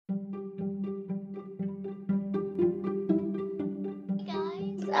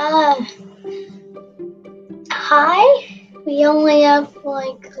Hi. We only have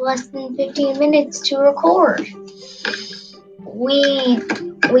like less than 15 minutes to record. We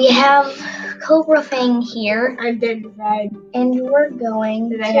have Cobrafang here. I'm dead inside. And we're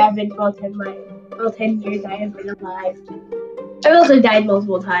going And I have been for 10 years I have been alive. I've also died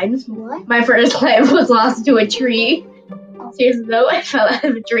multiple times. What? My first life was lost to a tree. Seriously though, I fell out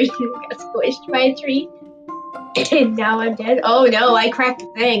of a tree and got squished by a tree. And now I'm dead. Oh no, I cracked the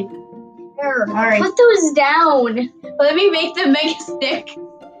thing. Sorry. Put those down. Let me make the mega stick.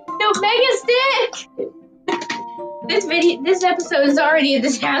 No, mega stick! This episode is already a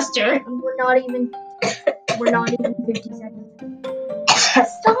disaster. And we're not even 50 seconds.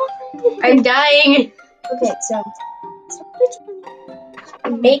 Stop it. I'm dying. Okay, so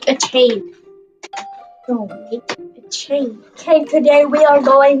Make a chain. so make A chain. Okay, today we are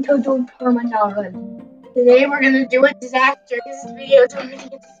going to do terminal. Today we're gonna do a disaster. This video is already a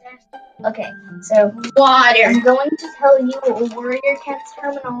disaster. Okay, so Water. I'm going to tell you warrior cat's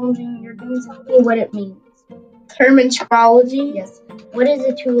terminology and you're going to tell me what it means. Terminology. Yes. What is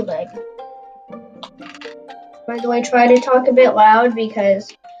a two-leg? By the way, try to talk a bit loud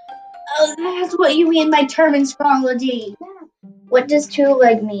because. Oh, that's what you mean by terminology. What does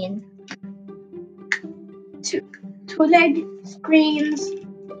two-leg mean? Two-leg screens.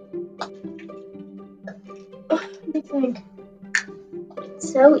 Let me think.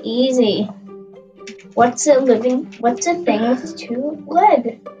 So easy. What's a thing with two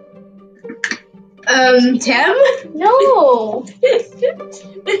legs? Tem? No.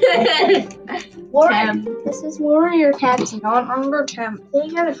 Tem. This is warrior cats, not under temp. Hey,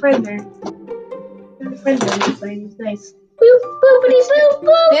 you got a friend there. You got a friend there. He's playing. He's nice. Boop boopity boop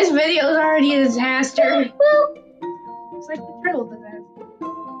boop. This video is already a disaster. Boop. It's like the turtle disaster.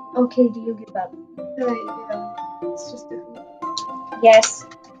 Okay, do you give up? It's just a. Yes,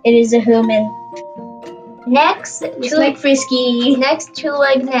 it is a human. Next, It's like Frisky. next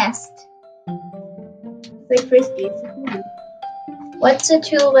two-leg nest. It's like Frisky. It's a human. What's a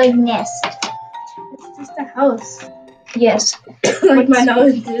two-leg nest? It's just a house. Yes. Like my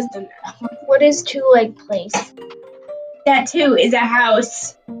nose is the What is two-leg place? That too is a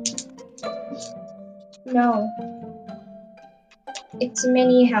house. No. It's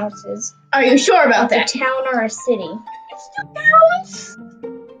many houses. Are you sure about A that? town or a city. It's two towns.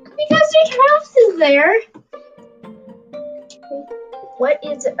 Because there's houses there. What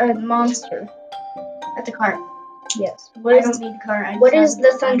is a monster? That's a car. Yes. I What don't is need a car. what is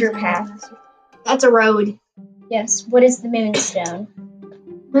the thunder path? That's a road. Yes. What is the moonstone?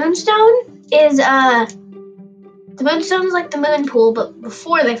 Moonstone is the moonstone is like the moon pool, but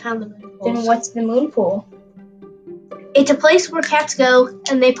before they found the moon pool. Then what's the moon pool? It's a place where cats go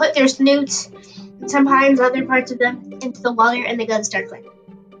and they put their snoots and sometimes other parts of them into the water and they go to Starkland.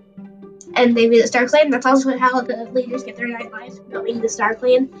 And they visit Starkland. That's also how the leaders get their nightlives, going to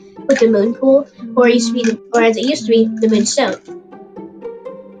Starkland with the moon pool, or as it used to be, the moonstone.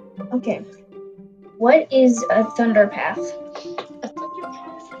 Okay. What is a thunder path? A thunder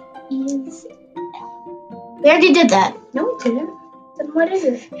path is. We already did that. No, it didn't. Then what is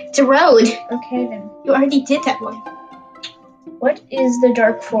it? It's a road. Okay then. You already did that one. What is the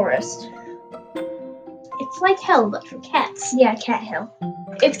dark forest? It's like hell, but for cats. Yeah, cat hill.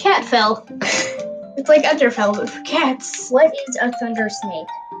 It's Catfell. It's like Underfell, but for cats. What is a thunder snake?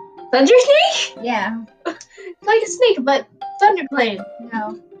 Thunder snake? Yeah. It's like a snake, but thunderplane.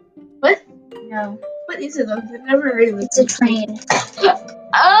 No. What? No. What is it? I've never heard of it. It's a train.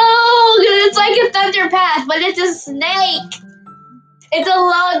 Oh, it's like a thunder path, but it's a snake. It's a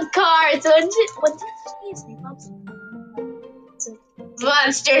long car. So what did you say? A snake monster?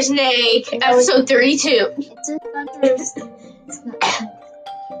 Monster Snake. Episode 32. It's a thunder snake. It's not a snake.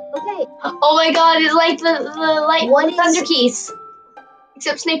 Okay. Oh my God! It's like the light What thunder is- keys,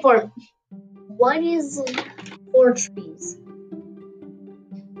 except snake form. What is four trees?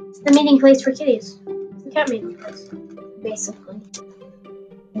 It's the meeting place for kitties. It's the cat meeting place. Basically.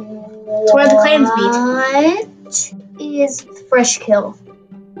 It's where the clans meet. What is fresh kill?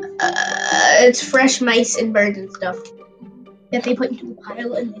 It's fresh mice and birds and stuff that they put into the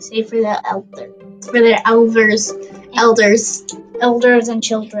pile and they save for their Elders and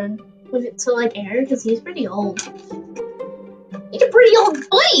children. Was it to like air? Because he's pretty old. He's a pretty old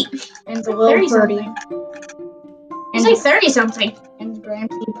boy. And the little birdie. He's like 30 something. And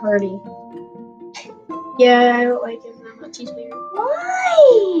Grampy Purdy. Yeah, I don't like him that much. He's weird.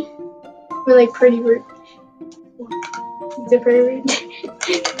 Why? We're like pretty rude. He's a pretty rude.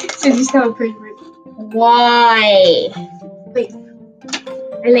 So he's not pretty rude. Why? Wait.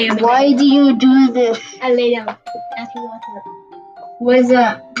 I lay on the Why bed. do you do this? I lay down. After you watch it. What's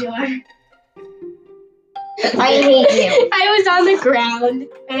up? You are. I hate you. I was on the ground.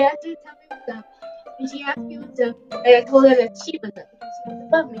 I asked her to tell me what's up. And she asked me what's up. And I told her that she was up because she was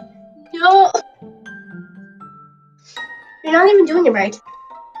above me. No! You're not even doing it right.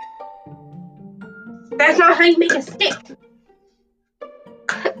 That's not how you make a stick.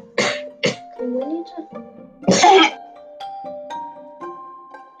 We need to.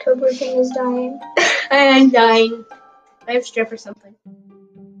 Cobrafang is dying. I'm dying. I have strep or something.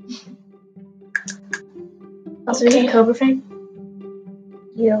 Also, is it Cobrafang?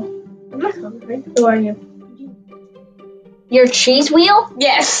 You. I'm not Cobrafang. Who are you? Your cheese wheel?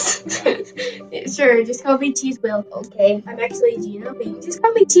 Yes. Sure, just call me Cheese Wheel. Okay. I'm actually Gina, but you can just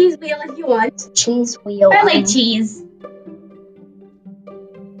call me Cheese Wheel if you want. Cheese wheel. I like cheese.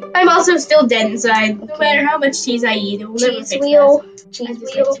 I'm also still dead inside. No matter how much cheese I eat, it will never Cheese fix wheel. that. Cheese I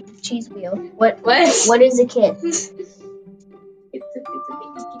just wheel. like Cheese wheel. What? What? What is a kid? It's a baby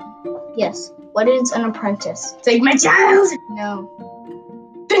kitty. Yes. What is an apprentice? Take my child! No.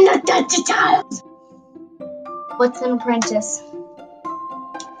 Do not touch the child! What's an apprentice?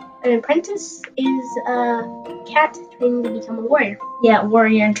 An apprentice is a cat training to become a warrior. Yeah,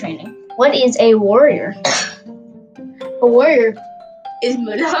 warrior in training. What is a warrior? A warrior is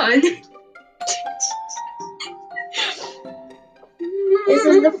Mulan. This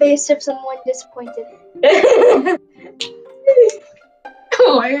is the face of someone disappointed. A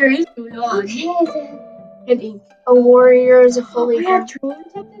warrior is Mulan. Okay then. And ink. A warrior is a fully We grown. have trained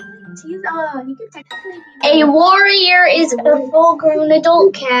technically. He's he can technically A be warrior is a full-grown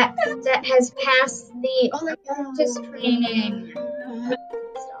adult cat that has passed the apprentice training.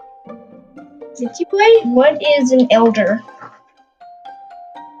 Did you play? What is an elder?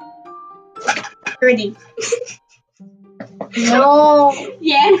 Freddy. No.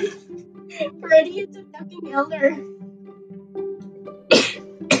 Yes. Freddy is a fucking elder.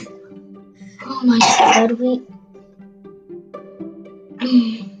 Oh my god, we.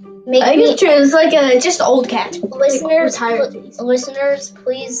 Make I think me, it's true. It's like a just old cat. listeners, Retired please. listeners,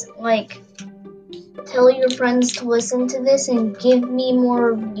 please tell your friends to listen to this and give me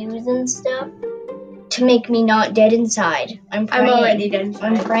more views and stuff to make me not dead inside. I'm praying. I'm already dead inside.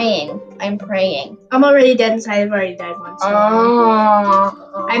 I'm praying. I'm praying. I'm already dead inside. I've already died once.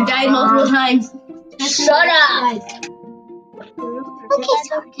 I've died multiple times. Shut up.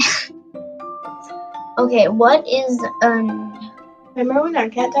 Okay, what is Remember when our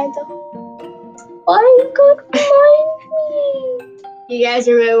cat died though? Why you could remind me? You guys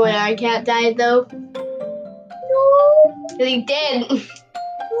remember when our cat died though? No. Cause he did.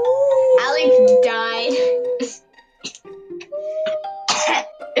 Alex died.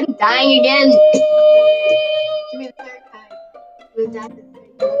 I'm dying again. To be the third time. I'm gonna die the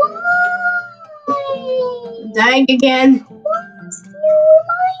third time. I'm dying again.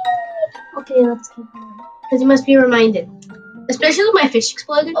 Okay, let's keep going. Because you must be reminded. Especially when my fish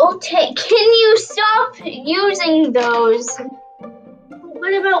exploded. Okay, can you stop using those?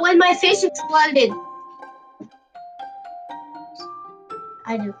 What about when my fish exploded?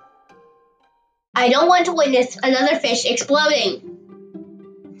 I do. I don't want to witness another fish exploding.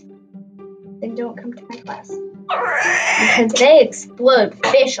 Then don't come to my class. Because they explode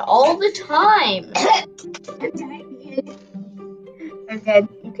fish all the time. I'm dying. I'm dead.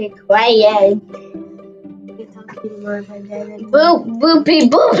 Okay, quiet. I can't talk anymore if I'm dead. Boop, boopy,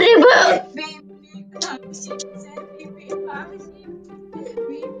 boopity, boop.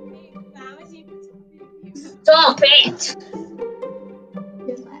 Stop it.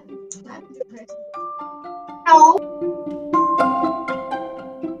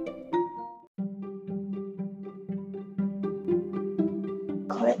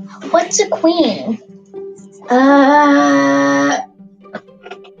 What's a queen? I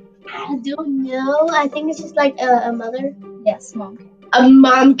don't know. I think it's just like a mother. Yes, mom. A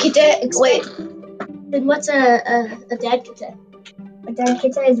mom kitten. Wait. Then what's a dad kitten? A dad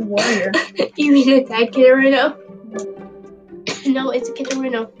kitten is a warrior. You mean a dad kitten rhino? No, it's a kitten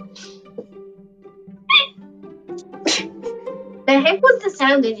rhino. The heck was the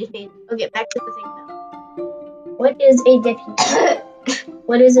sound I just made? Okay, back to the thing though. What is a deputy?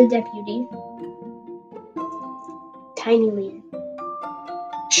 What is a deputy? Tiny leader.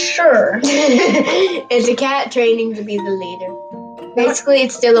 Sure. It's a cat training to be the leader. Basically,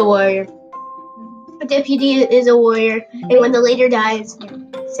 it's still a warrior. A deputy is a warrior, and when the leader dies,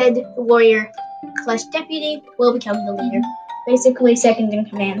 said warrior / deputy will become the leader. Basically, second in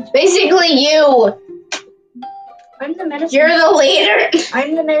command. Basically, you. I'm the medicine. You're the leader.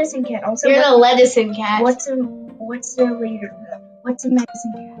 I'm the medicine cat. Also, You're the medicine cat. What's the leader? What's a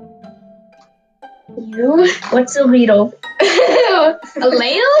medicine cat? You? What's a beetle? A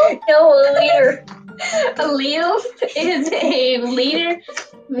ladle? No, a leader. A ladle is a leader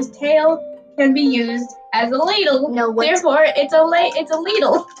whose tail can be used as a ladle. No, Therefore, it's a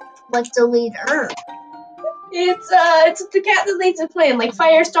ladle. What's a leader? It's the cat that leads the clan, like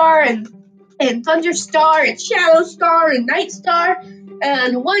Firestar and Thunderstar and Shadowstar and Nightstar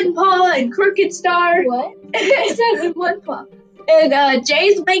and One Paw and Crooked Star. What? It says in One Paw. And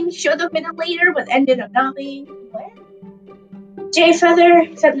Jay's Wing should have been a leader, but ended up not being. What? Jay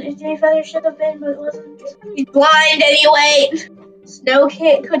Feather should have been, but wasn't. He's blind anyway. Snow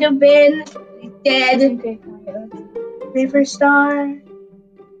Kit could have been. He's dead. Okay. Reaper Star.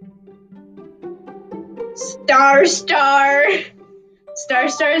 Starstar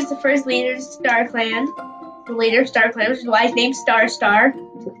is the first leader of Star Clan. The leader of Star Clan, which is why he's named Starstar.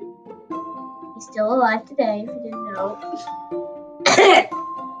 He's still alive today, if you didn't know.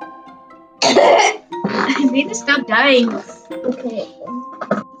 I need to stop dying. Okay.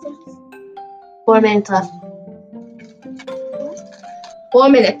 4 minutes left. 4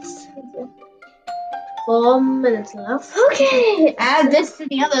 minutes. 4 minutes left. Okay. Add this to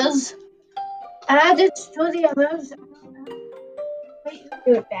the others. Add it to the others. Wait,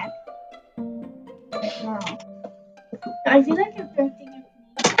 do it back. I feel like you're correcting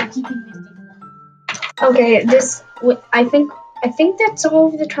everything. Keeping mistakes. Okay, I think that's all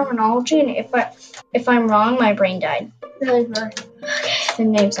of the terminology, and if I'm wrong, my brain died. Really good. Okay, the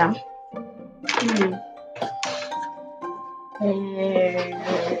names down. There's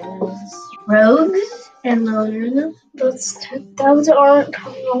rogues and loaders. Those aren't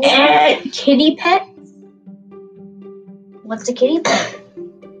terminology. And kitty pet. What's a kitty pet?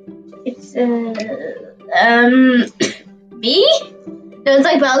 It's me? No, it's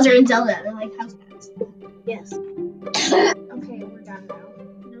like Bowser and Zelda. They're like house pets. Yes. Okay, we're done now.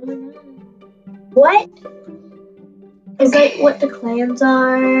 No, we're not. What? It's like what the clans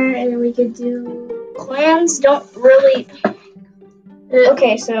are, and then we could do. Clans don't really.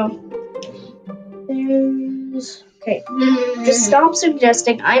 Okay, so. There's. Okay, just stop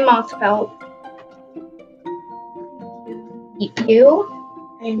suggesting I'm Mothpelt. You?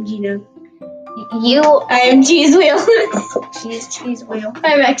 I am Gino. I am Cheese Wheel. Cheese Wheel.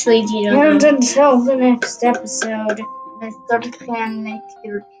 I'm actually Gino. And until the next episode, Mr. Can make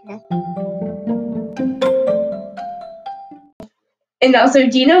your cat. And also,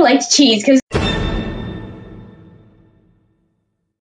 Gino likes cheese because